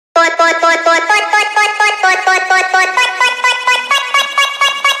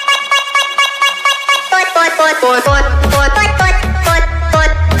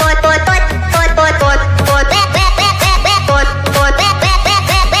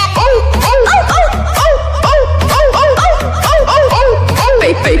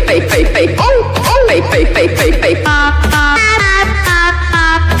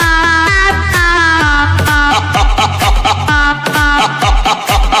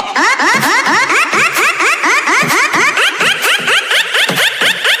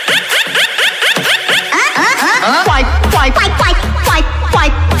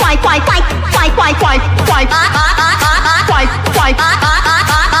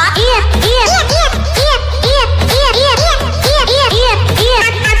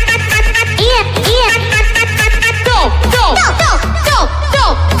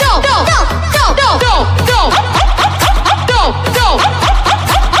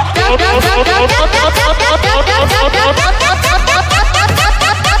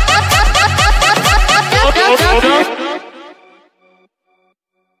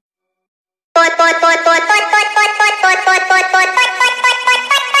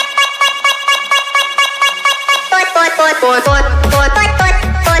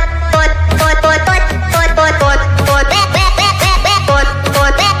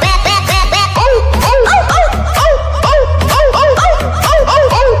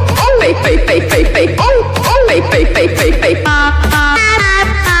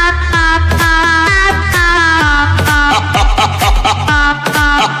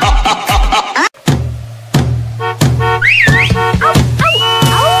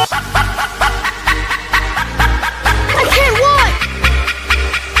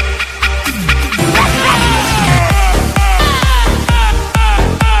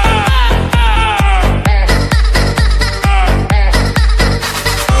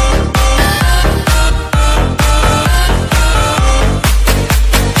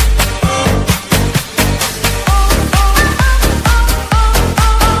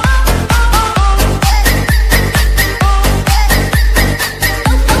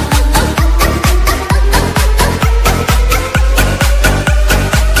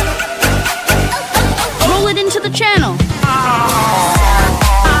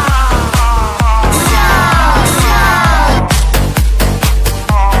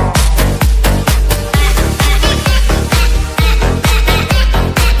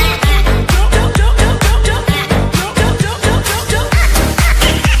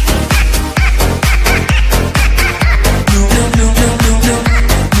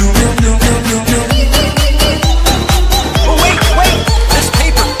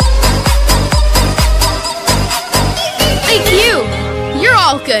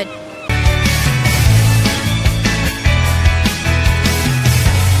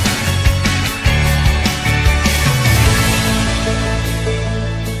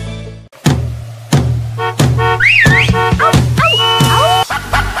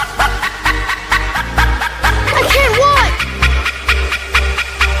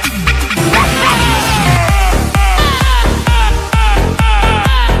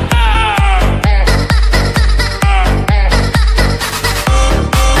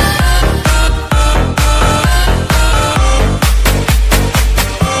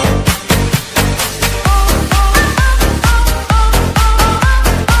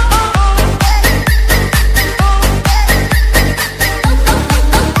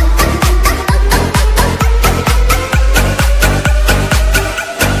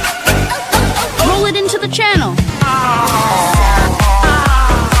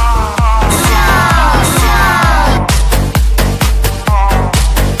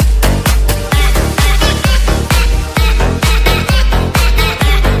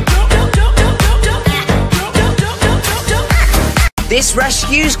This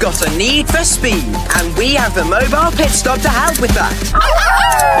rescue's got a need for speed, and we have the mobile pit stop to help with that.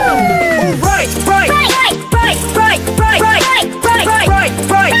 All right.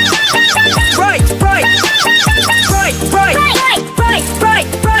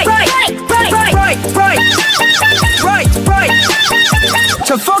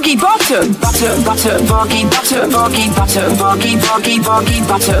 To foggy bottom. Butter, foggy, butter, foggy, butter, foggy, foggy, foggy,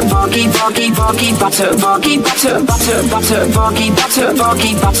 butter, foggy, foggy, foggy, butter, foggy, butter, foggy, butter,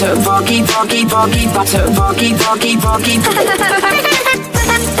 foggy, butter, foggy, foggy, foggy, butter, foggy, foggy, foggy.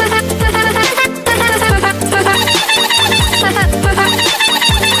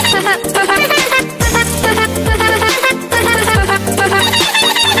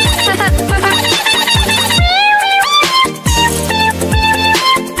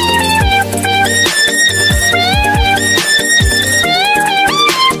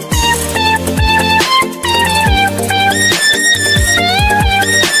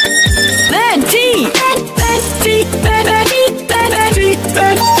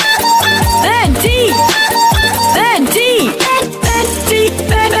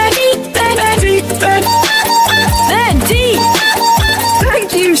 Then D.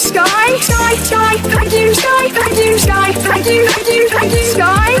 Thank you, Skye. Skye, Skye. Thank you, Skye. Thank you, Skye. Thank you, thank you, thank you,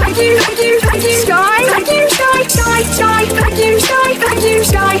 Skye. Thank you, thank you, thank you, Skye. Thank you, Skye, Skye, Skye. Thank you, Skye. Thank you,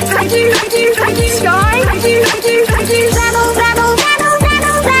 Skye. Thank you, thank you, thank you, Skye. Thank you, thank you, thank you. Rattle, rattle, rattle, rattle, rattle,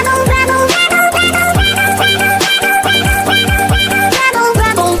 rattle, rattle, rattle, rattle,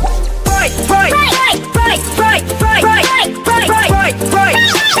 rattle. Right, right, right, right, right, right, right, right, right, right,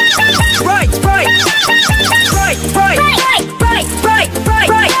 right. Right, right, right, right, right, right, right,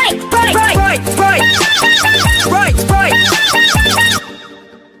 right, right, right, right.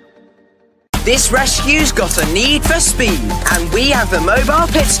 This rescue's got a need for speed, and we have the mobile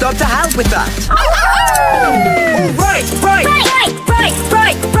pit stop to help with that. Right, right, right, right, right,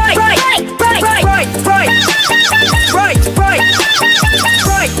 right, right, right, right, right, right, right,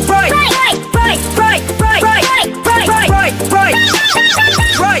 right, right, right, right,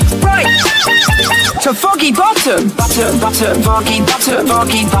 right, right. To Foggy Bottom. Butter, butter, foggy, butter,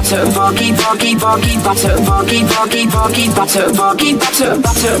 foggy, butter, foggy, foggy, foggy, butter, foggy, foggy, foggy, butter, foggy, butter,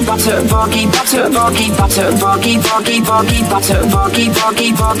 butter, butter, foggy, butter, foggy, butter, foggy, foggy, foggy, butter, foggy,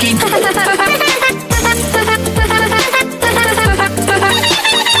 foggy, foggy.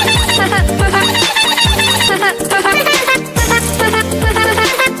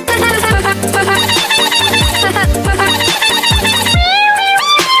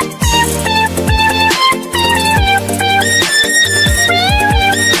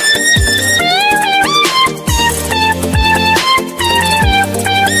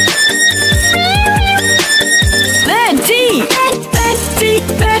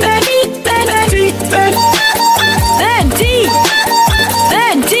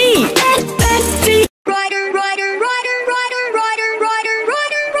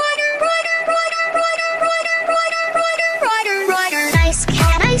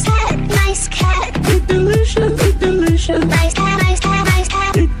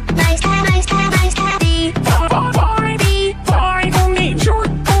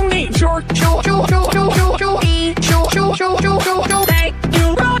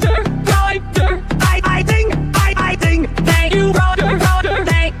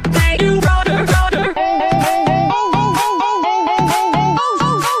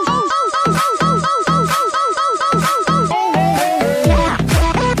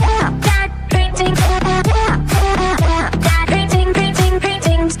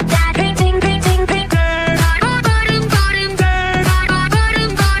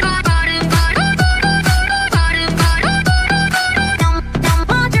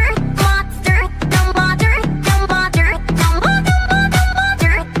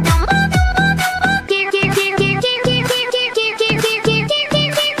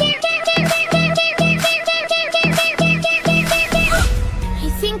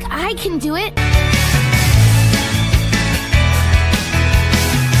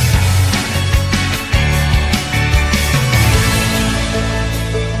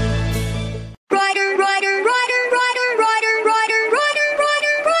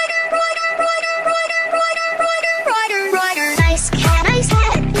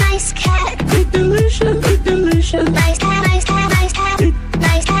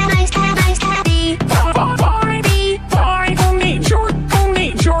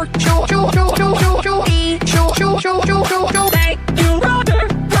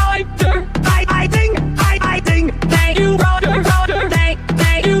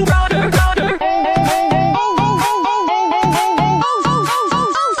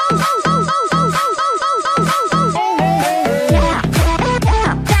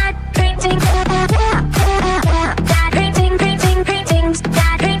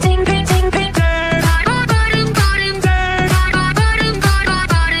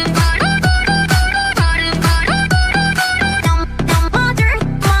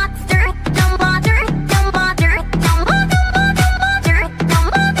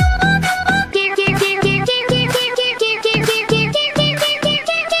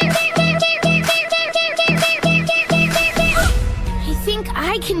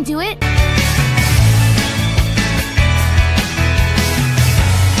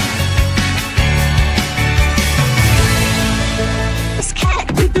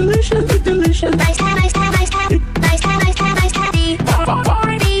 Delicious.